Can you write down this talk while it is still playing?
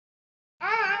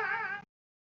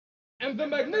and the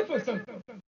magnificent.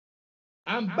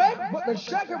 I'm back, but the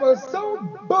shaker was so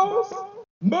boss,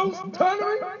 most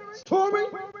thundering, storming,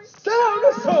 sound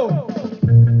of soul.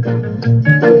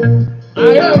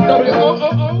 I am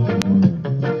WOOO,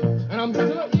 and I'm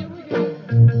still here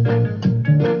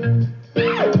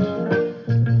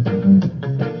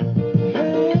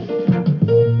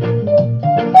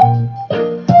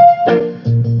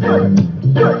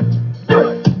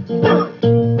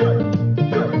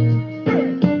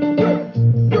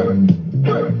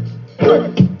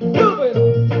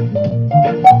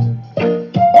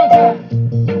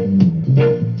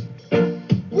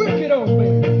wicked old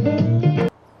baby.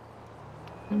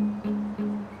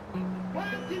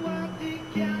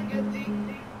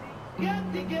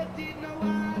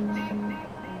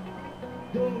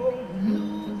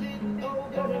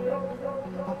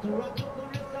 After I took the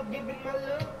risk of giving my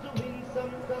love to win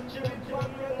some, she ripped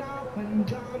one run off and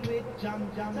gone with jam.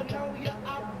 So now you're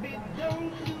happy,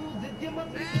 don't lose it, you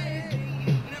must be crazy.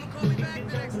 Never call me back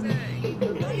the next day.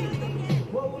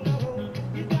 Whoa, no,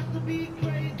 you got to be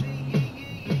crazy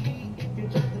if you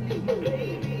try to leave my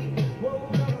baby. Whoa,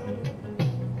 no,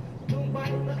 don't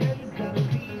bite the hands that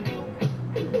feed you.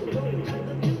 Don't try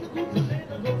to kill the goose and let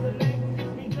her go the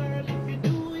next. Girl, if you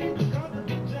do it, cause of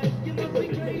the dread, you must be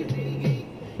crazy.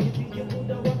 You think you could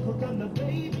have walked out on the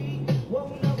baby?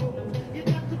 Whoa, no, you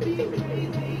got to be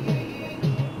crazy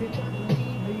if you try to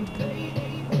leave me, baby.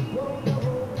 Whoa, no,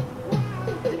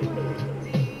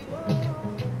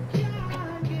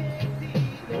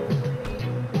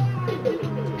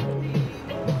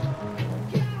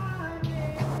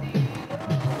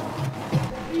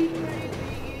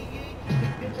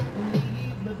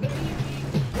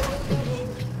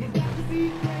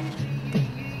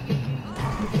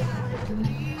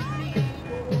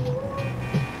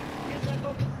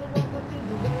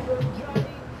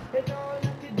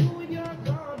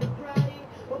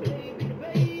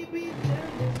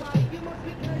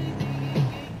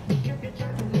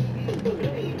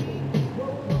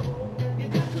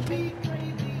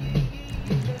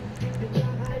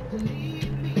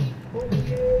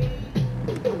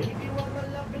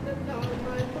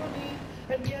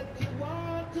 and yet you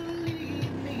want to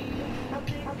leave me. I'll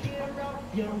take care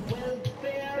of your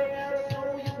welfare,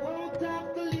 so you won't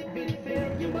have to live in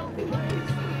fear. You must be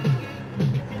crazy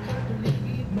if you try to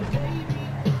leave my baby.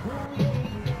 Oh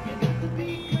yeah, you got to be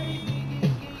crazy.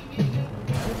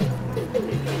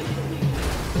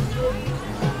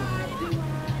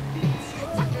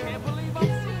 I can't believe I'm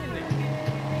seeing this.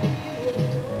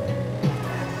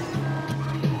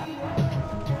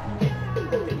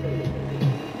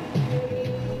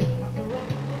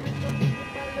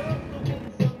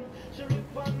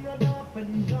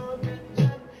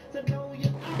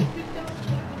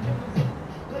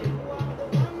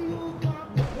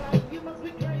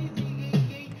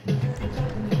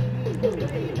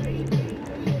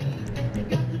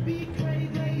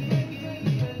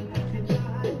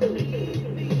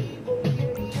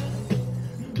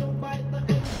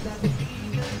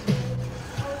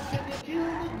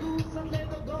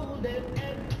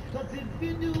 Cause if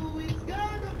you do, it's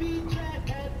gonna be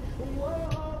dread.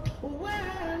 Whoa,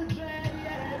 well,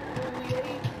 dread. Oh,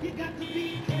 yeah. You got to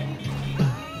be crazy.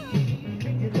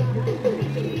 You got to be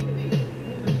crazy.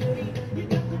 You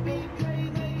got to be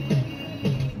crazy.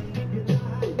 You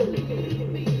got to leave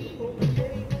me.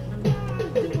 Okay.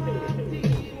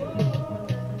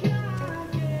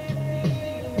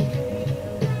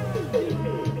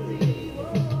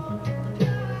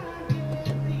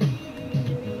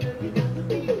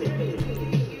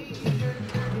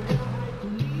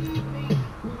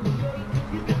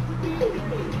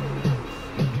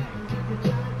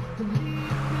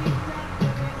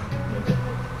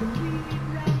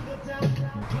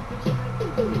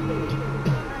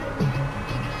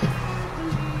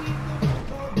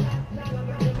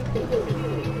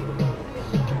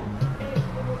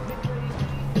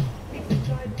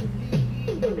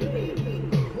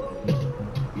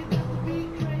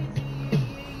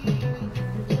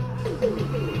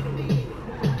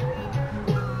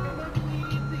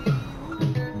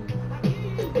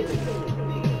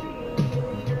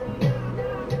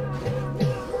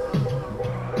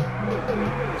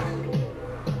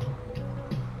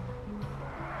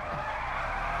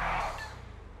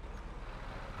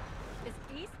 It's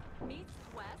east meets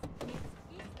west meets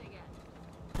east again.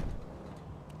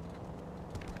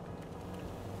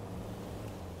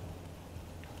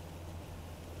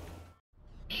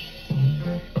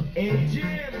 Hey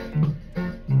Jim,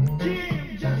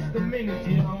 just a minute,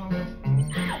 y'all.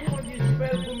 I want you to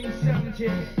spell for me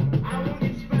something. I want you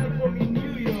to spell for me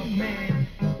New York, man.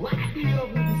 Why do you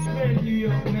have to spell New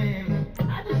York, man?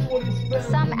 I just want to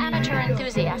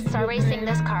enthusiasts are racing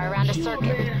this car around a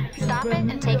circuit. Stop it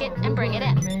and take it and bring it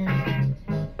in.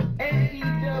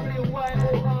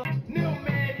 N-E-W-Y-O-R. No,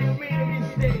 man, you made a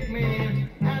mistake, man.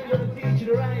 I'm gonna teach you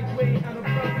the right way and the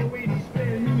proper way to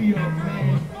spell New York,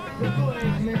 man. The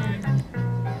boys, man.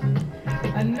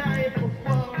 A knife, a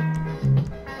fork,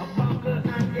 a buckle,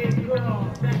 and a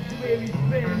girl. That's the way we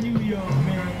spell New York,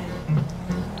 man.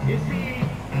 You see,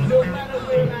 no matter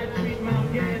where I treat my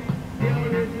guests, they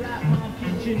always like my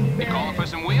kitchen bed. You calling for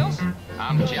some wheels?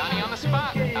 I'm Johnny on the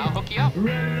spot. I'll hook you up.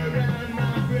 Running around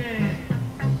my brain.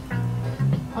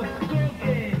 I'm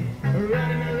cooking,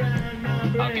 running around my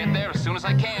brain. I'll get there as soon as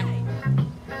I can.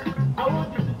 I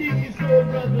want you to dig your soul,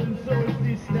 brother and soul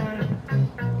sister.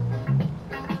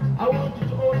 I want you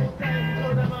to hold it tight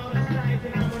because I'm out of sight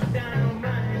and I'm a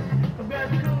dynamite. I've got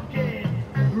cooking,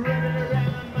 running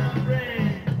around my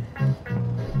brain.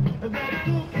 I've got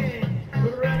cooking,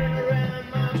 running around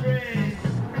my brain.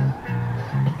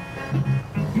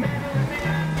 Man, oh man,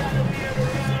 I've got to be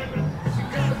around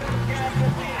because I've got to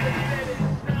be ready to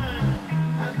start.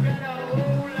 I've got a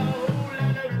whole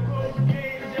lot of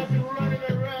cocaine just running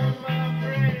around my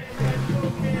brain. I've got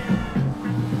cocaine.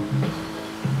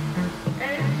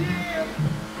 Hey, Jim,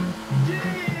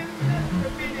 just a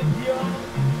minute, yo.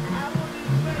 I want to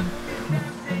spell for me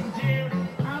something, Jim.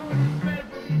 I want to spell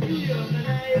for me New York, and I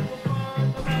have a bomb,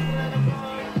 a buckle and a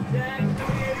bomb. That's the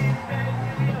way we spell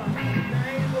New York. And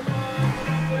I have a bomb, a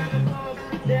buckle and a bomb.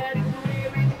 That's the way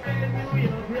we spell New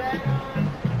York. Right on.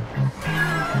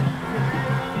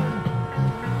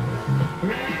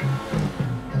 Right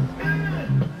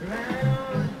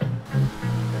on.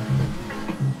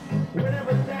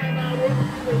 Whenever time I walk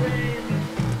through the rain,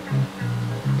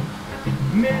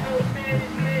 man, oh man,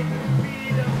 it makes me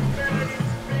feel the bloody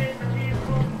pain keep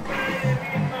on burning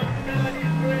in my bloody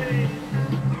brain.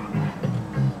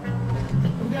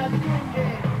 I've got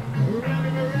cocaine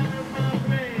running around my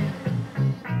brain.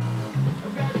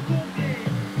 I've got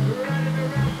cocaine running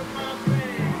around my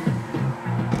brain.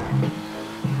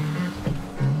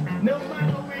 No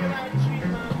matter where I treat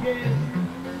my guests,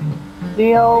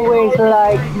 They always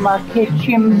like my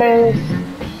kitchen best.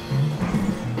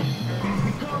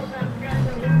 because I've got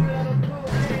a whole lot of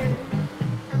cocaine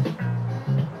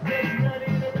just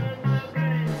running around my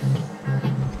brain.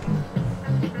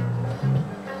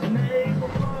 And I ain't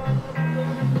gonna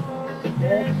fall,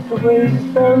 That's the way we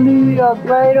spell New York,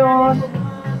 right on.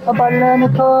 About 11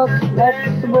 o'clock,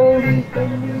 that's the way we spell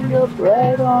New York,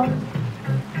 right on.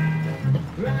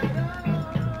 right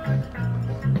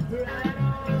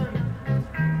on,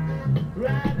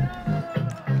 right on.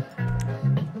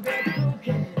 That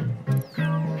cocaine,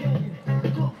 cocaine,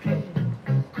 cocaine,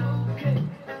 cocaine,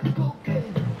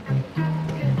 cocaine,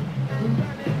 cocaine,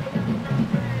 running around my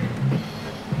brain.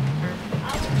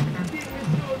 I want you to give me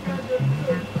so brother,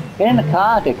 Get in the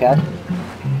car, dickhead.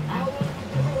 I want you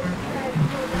to hold tight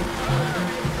so that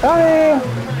Sorry!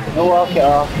 No, walk it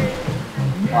off.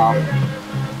 Oh.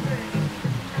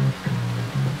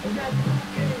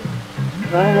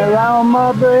 Running around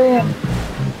my brain.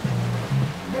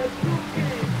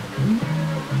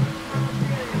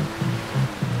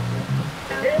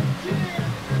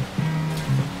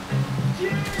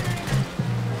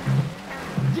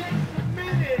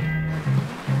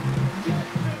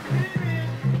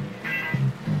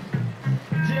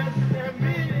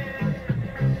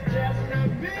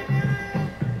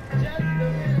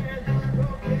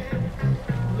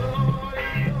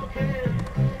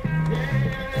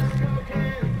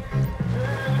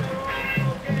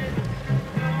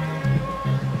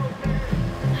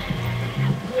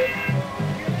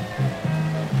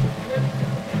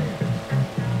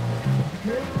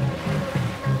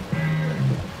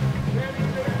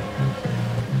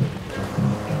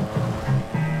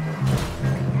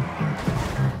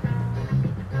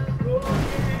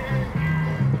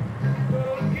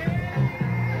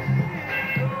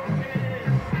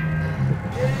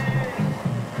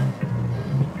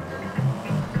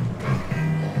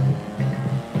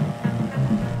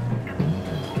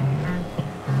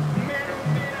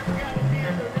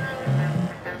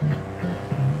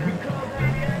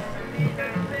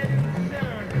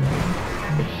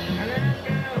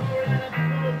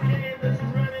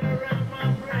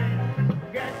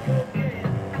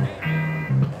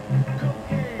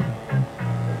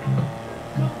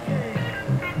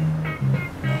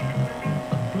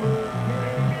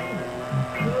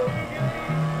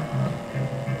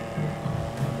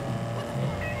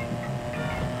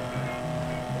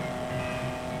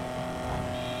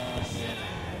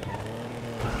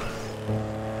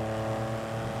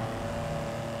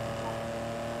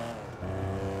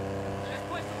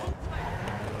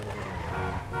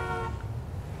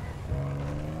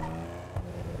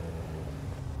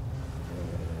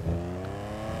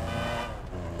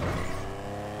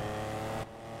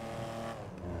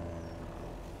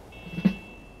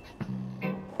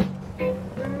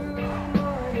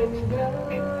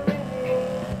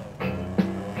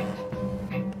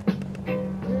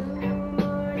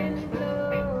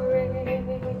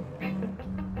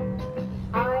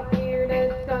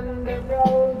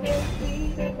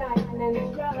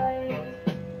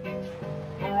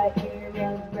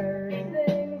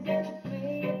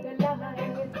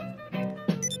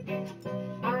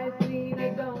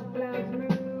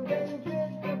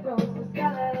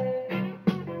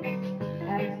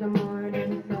 the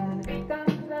morning sun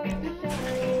comes up to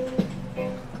shine.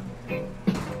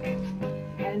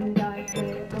 And I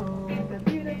say, oh, what a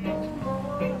beautiful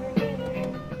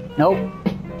morning. Nope.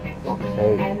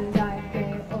 Okay. And I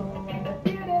say, oh, what a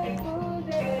beautiful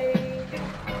day.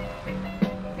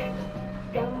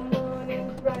 Some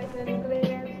mornings bright and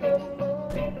clear, some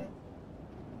mornings.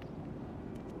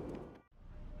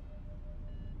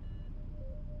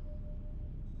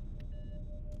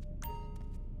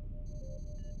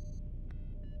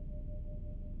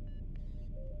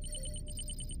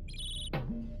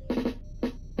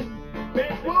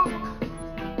 Facebook,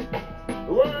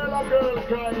 the world of girls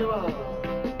crying you out.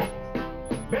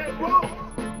 Facebook,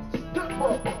 step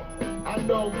up and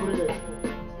don't forget.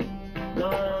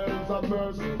 Girls of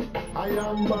mercy, I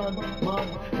am man,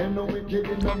 and no wicked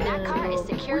in the And that car is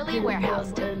securely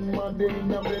warehoused.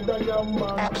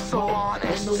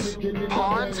 Epsilonists,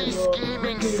 Ponzi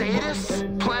scheming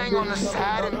sadists, playing on the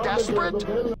sad and desperate,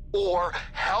 or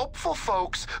helpful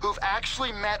folks who've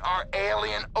actually met our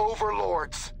alien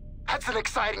overlords. That's an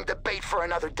exciting debate for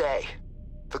another day.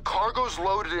 The cargo's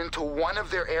loaded into one of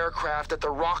their aircraft at the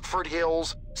Rockford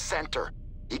Hills Center.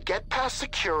 You get past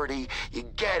security, you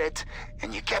get it,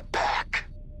 and you get back.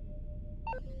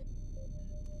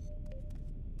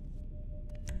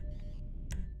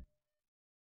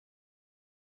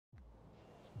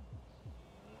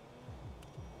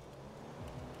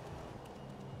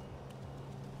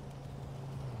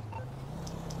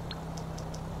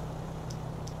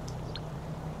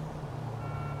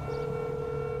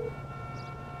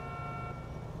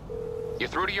 You're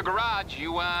through to your garage.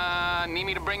 You, need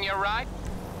me to bring you a ride?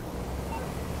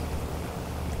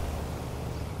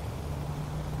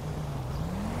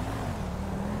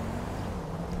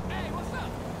 Hey, what's up?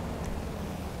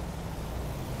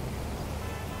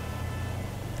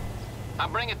 I'll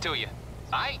bring it to you.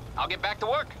 All right, I'll get back to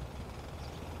work.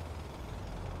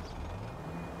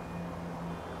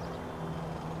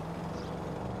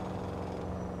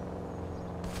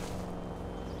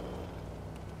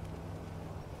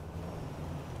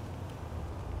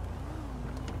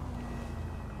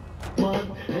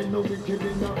 Man, ain't no wicked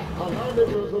in a lot of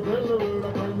girls will tell the world I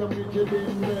find them wicked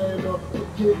in bed.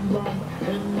 Wicked man,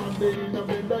 and man, they in a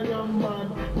bed, I am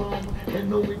man. Ain't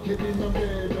no wicked in a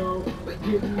bed.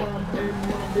 Wicked man, and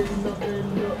man, they in a bed.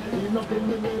 In a bed,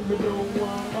 me don't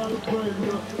want all friend.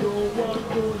 Don't want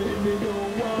to leave me,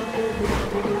 don't want to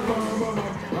be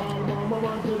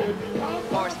mama, to it.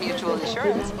 Morse Mutual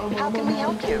Insurance. How can we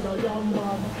help you?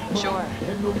 Sure.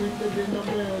 Ain't no wicked in a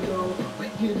bed.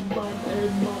 Wicked man,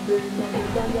 and man, they in a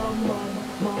bed, I am man.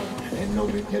 Ain't no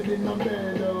wicked in a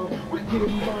bed. Wicked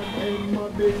man, and man,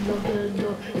 they in a bed.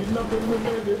 In a bed, me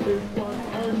baby, this one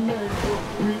and next.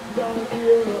 Reach down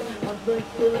here and fix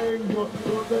the leg.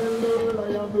 So tell the world I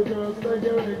am the girl, say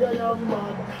girl, I am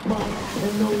man.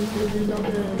 Ain't no wicked in a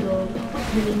bed.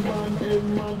 Wicked man, and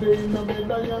man, they in a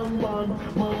bed, I am man.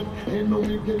 Ain't no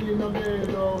wicked in a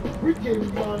bed.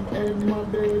 Wicked man, and man,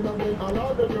 they in a bed. All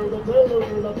of the girls that tell the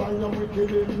world that I am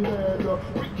wicked in bed.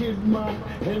 Wicked man,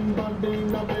 and man, they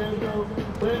in a bed.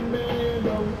 When me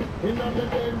down in a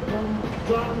bed,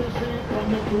 draw me sheet from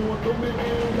the floor to me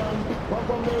head and walk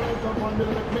on the right up on the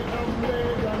left, me and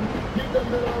leg and give them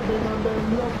the loving and then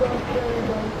love that leg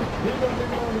and give them the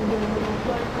money, then we look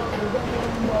like masses and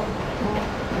number.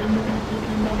 And me wicked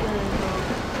in a bed.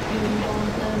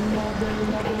 And man, they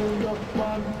in a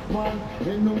bed. Man,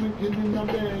 ain't no wicked in a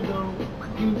bed.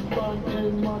 Wicked man,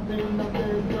 and man, they in a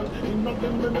bed. In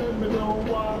nothing me don't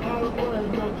want all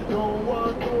friends. Don't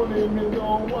want to leave me,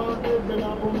 don't want to be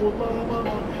a promote mama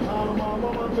man. All mama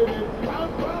man did it. I'm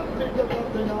take a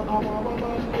something out of mama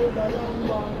man. Did I am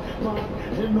man.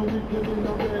 Ain't no wicked in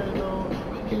a bed.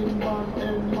 Wicked man,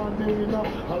 and man, they in a.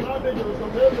 A lot of girls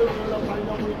will tell the world I find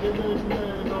a wicked in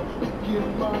bed. Wicked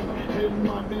man, and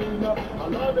man, they in a. A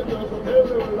lot of girls will tell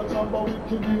the world I come about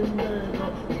wicked in bed.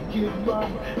 Wicked man,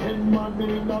 and man, they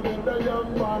in a bed. I am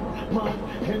man.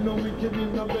 Ain't no wicked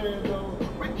in a bed.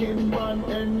 Wicked man,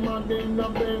 and man, they in a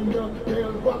bed.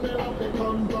 Tell from me how they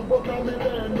come to put on me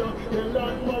bed. They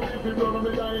land my if you run me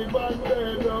life and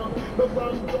dead. The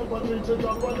sun up and reaches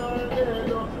up on our head.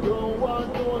 Don't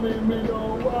want to leave me,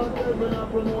 don't want to be a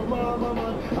promote mama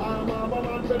man. I'm mama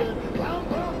man to it.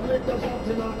 I'm lick the shots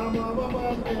in a mama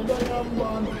man. And I am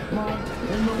man.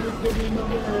 And no wicked in a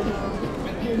bed.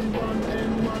 Wicked man,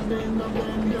 and man in a bed.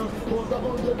 Cause a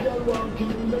bunch of girl want kill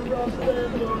the grass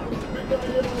dead. Because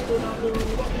you don't have the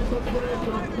room, but it's a spread.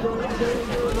 You're a dead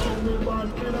girl and me man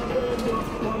in a bed.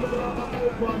 One of the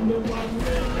open the one in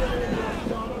bed.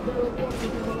 Not a girl wants to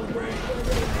be a great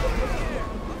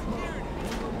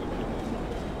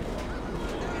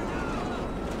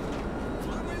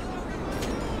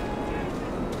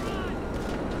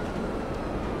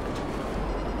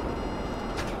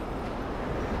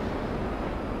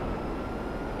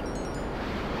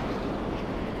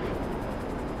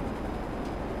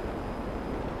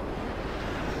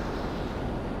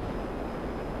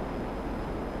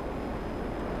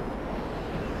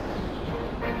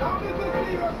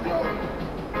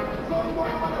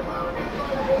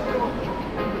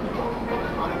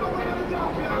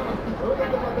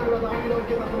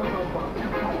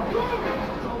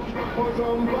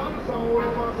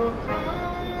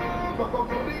Back up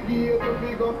to the gate to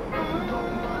figure.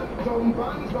 Jump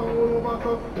and sound over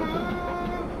so.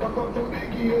 Back up to the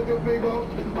gate to figure.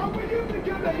 And when you think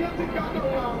you're there, you think I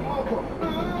don't have up.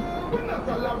 We not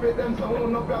tolerate them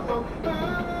sound up here so.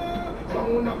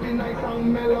 Sound up be nice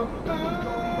and mellow.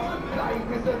 Like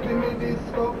we said to me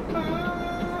disco.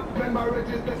 Remember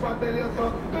register for tell you so.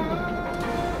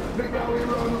 Because we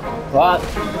run up. What?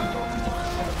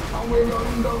 And we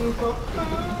run down so.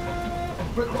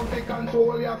 We come to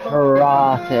control ya so.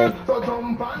 Rotted. So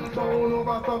jump and sound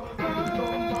over so.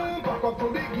 Jump and back up to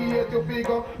the gate you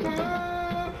figure.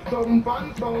 Jump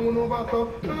and sound over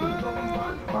so. Jump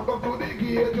and back up to the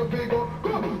gate you figure.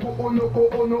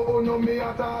 Oh no me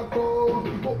attack oh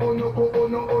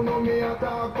no me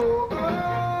attack oh.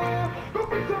 Go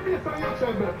put your face on your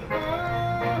treble.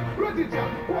 Ready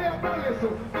Jack, quiet and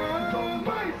listen.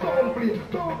 My sound please,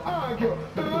 don't argue.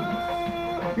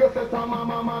 You say to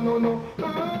mama no.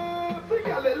 See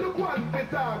girl, look one to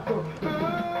talk to.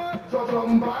 So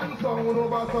jump and sound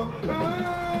over so.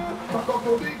 Back up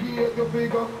to the gate you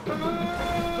figure.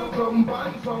 So jump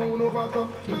and sound over so.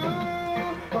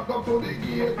 Back up to the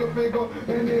gate you figure.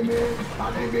 Enemy, I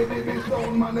the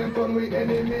sound man them turn with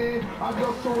enemy. I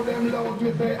just show them loud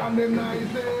me say and them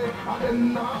nice and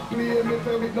them not play me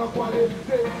say with no quality.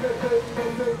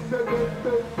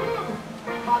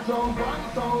 I jump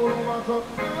and sound over so.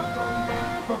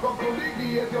 Back up to the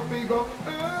gate you figure.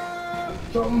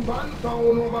 Jump and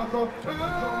sound over so.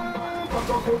 Back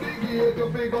up to the gate you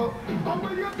figure. And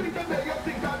when you think of that, you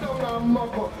think I don't have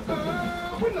muffle.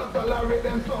 We not tolerate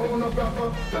them sound up here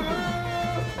so.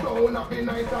 Sound up be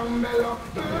nice and mellow.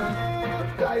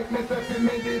 Like me say to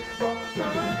me disco.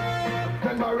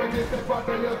 Remember register for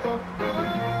tell you so.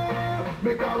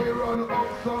 Because we run up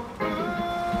so.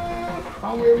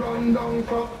 And we run down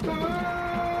so.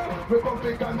 We come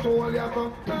to control ya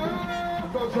so.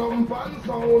 So jump and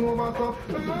sound over so.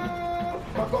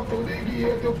 Back up to the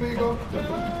gate you figure.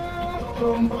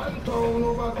 Jump and sound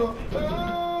over so.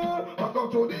 Back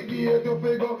up to the gate you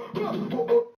figure.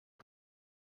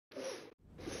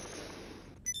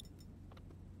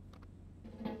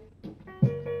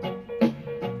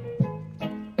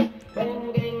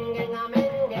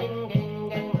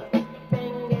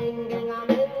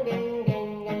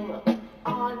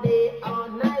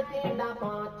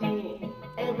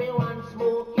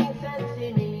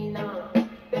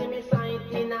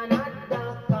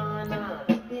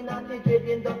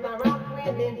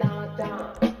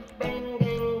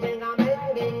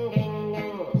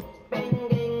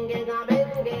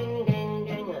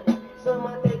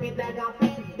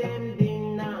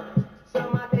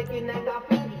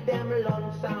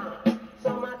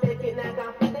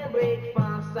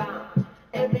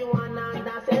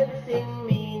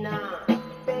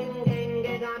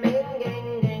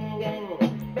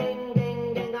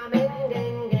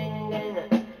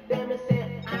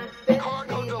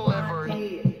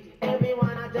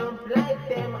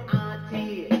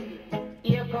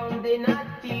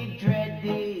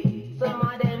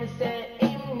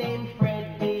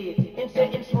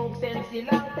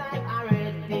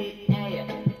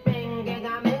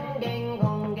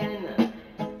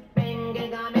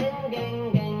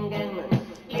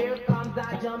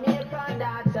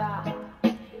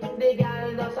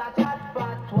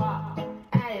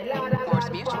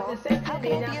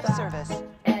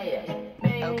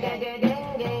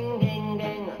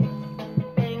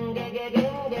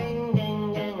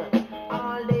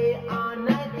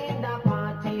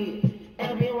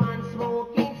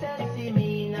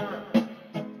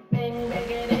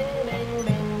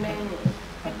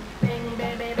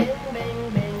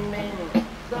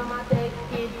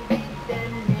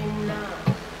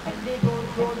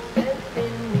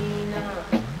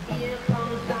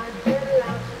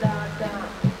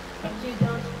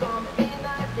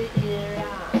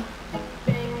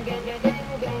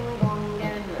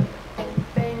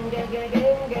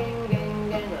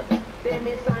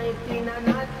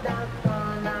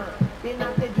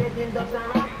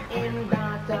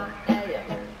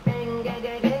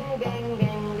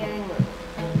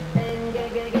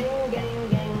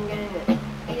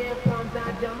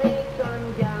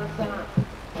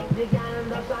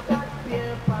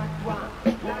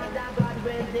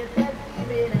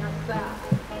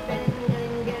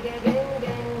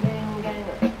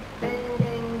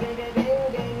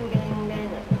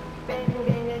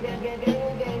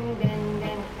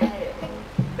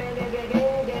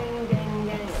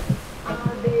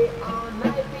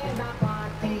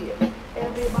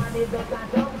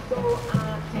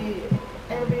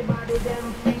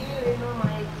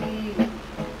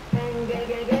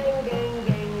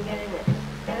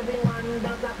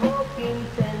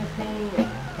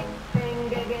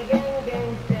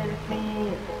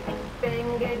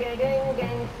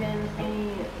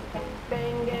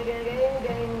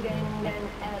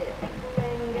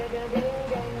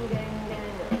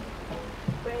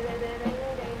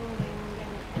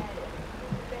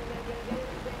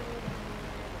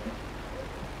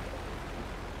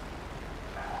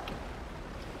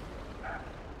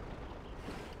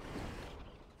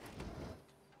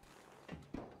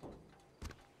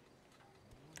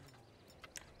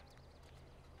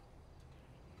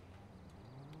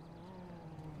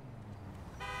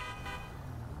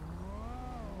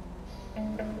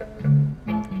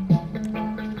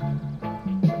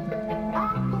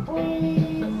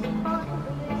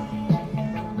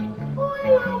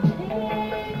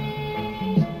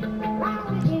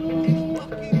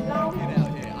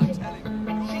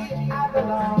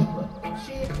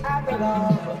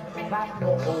 that no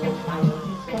old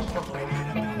scientist can find.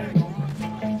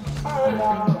 Our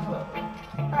love,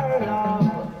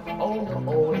 oh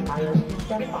no old scientist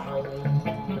can find.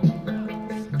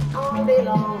 All day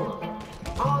long,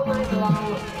 all night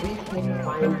long, we couldn't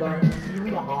find the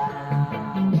Syria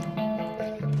home.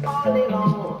 All day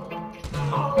long,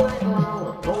 all night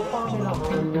long, no formula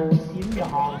home, no Syria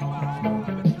home.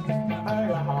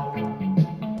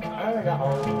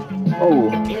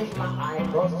 Oh. It's my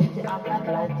idol city of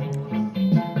Atlantis.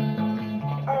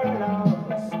 Our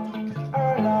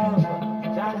love,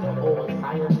 John old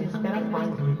scientist can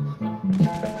find it.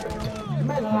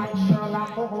 Men like Sherlock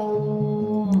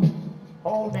Holmes,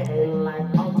 hold the hand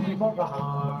like Humphrey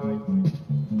Bogart.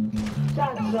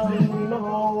 Jackson, no, even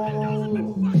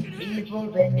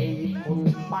the ape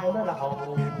couldn't find her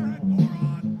home.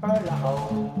 Her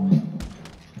home.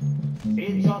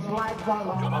 It's just like the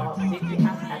law city of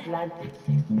Atlantis.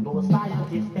 No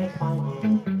scientists can find it.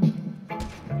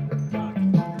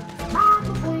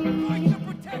 I'm free.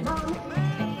 I'm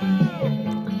free.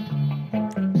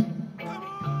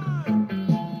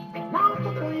 Not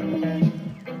free.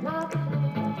 Not free.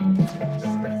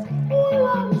 Oh,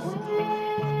 I'm free.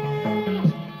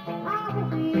 I'm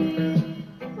free.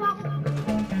 Not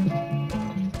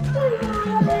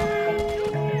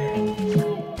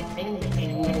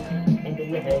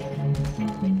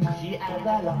she has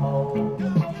a hoe,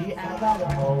 she has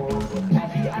a hoe,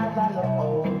 she has a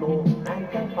hoe, no man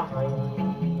can find.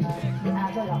 She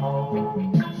has a hoe,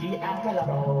 she has a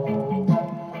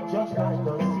hoe, just like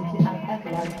the city of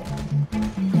Atlanta.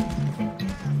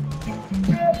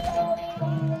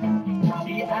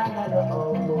 She has a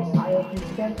hoe, no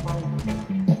scientist can find.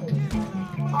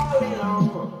 All day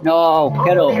long, No,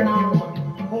 get over.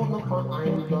 hold up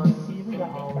behind the Syria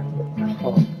home.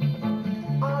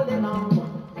 All day long,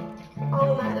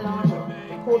 all night long,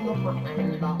 could not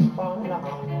find the fall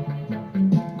long.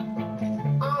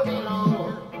 All day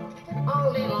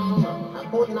long, I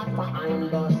could not find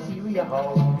the Syria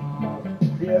home.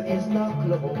 There is no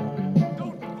clue.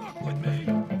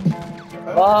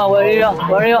 Oh,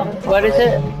 where is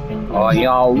it? Oh,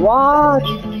 yo, what?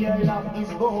 If your love is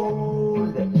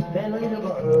gold, then little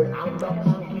girl, I'm the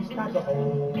conquistador the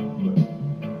home.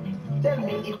 Tell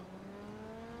me if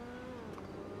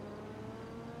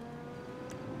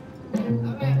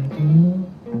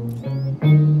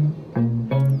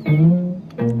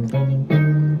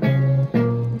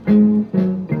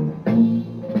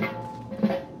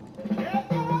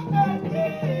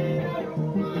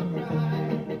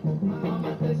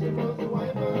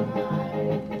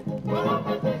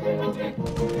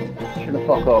Shut the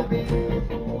fuck up.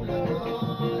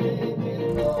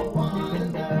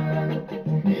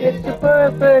 It's a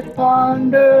perfect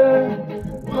wonder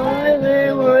why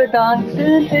they were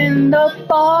dancing in the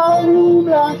ballroom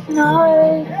last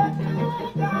night.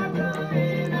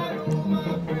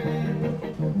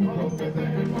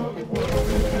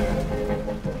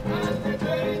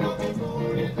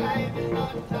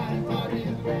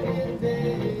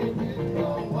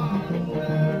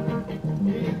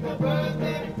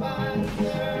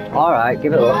 Alright,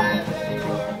 give it up.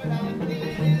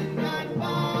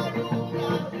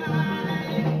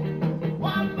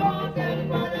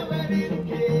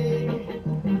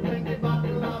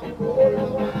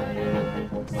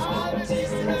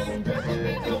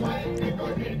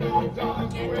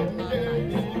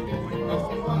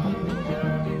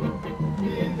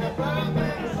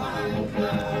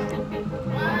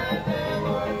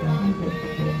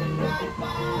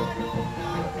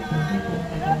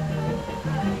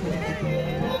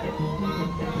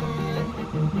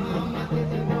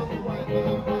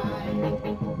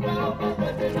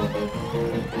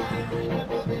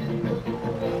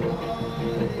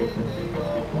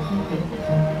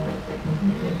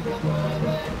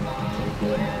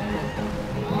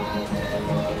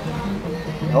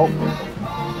 Nope.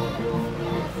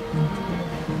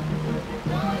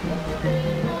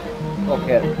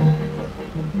 Okay.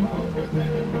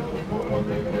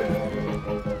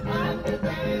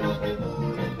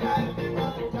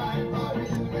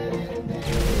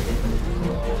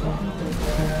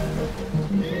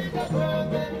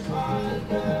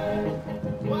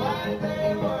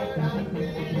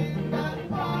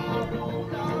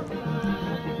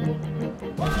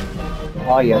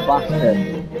 Oh, you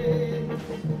bastard.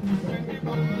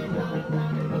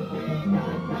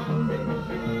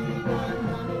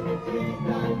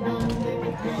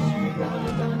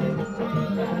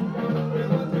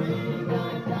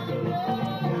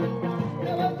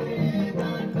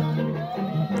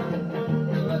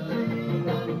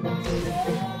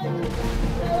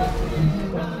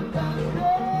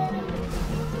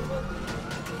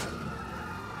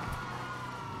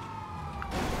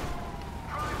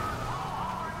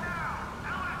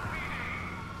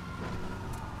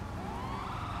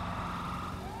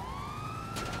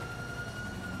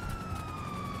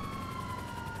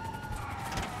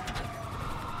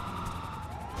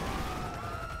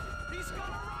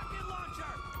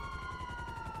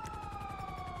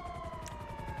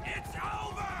 It's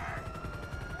over!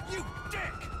 You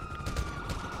dick!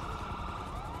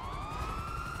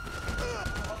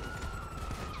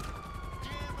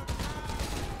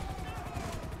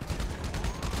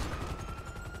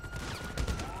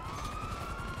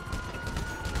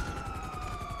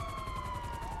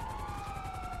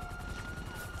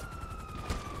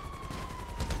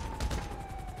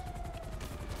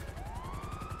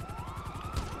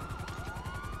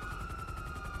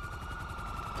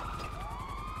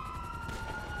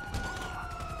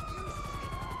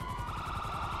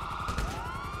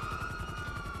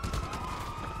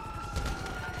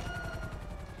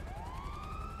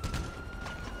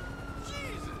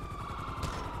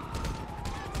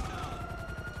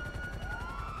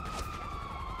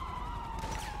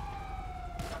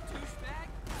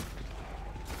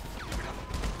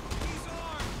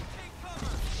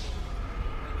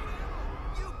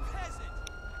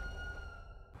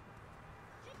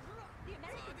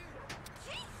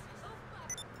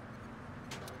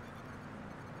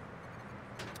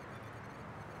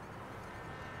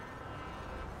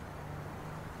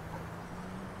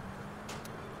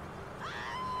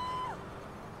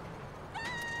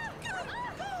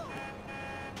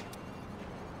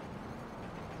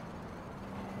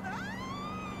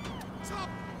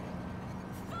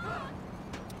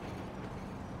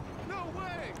 No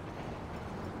way!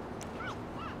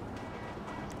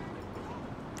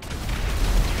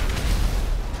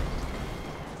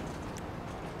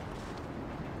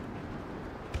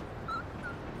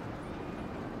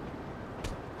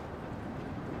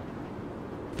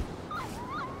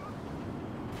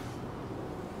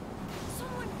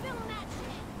 Someone film that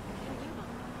shit!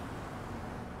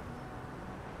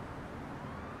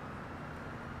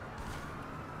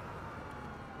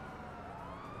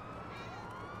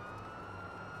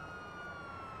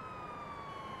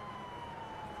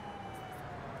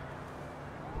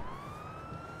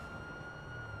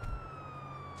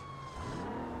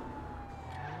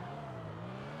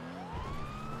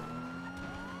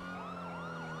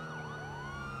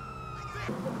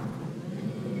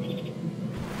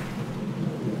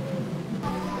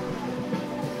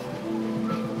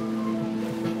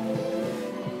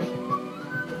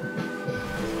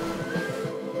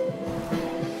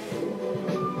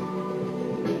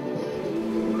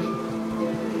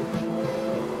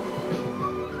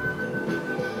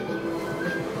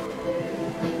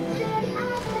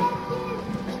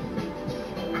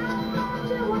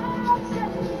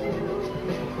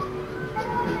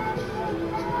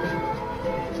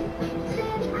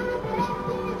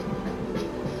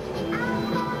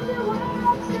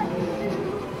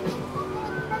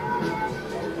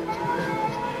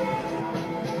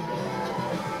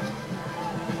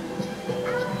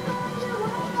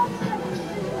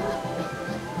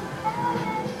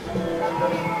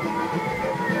 Thank you.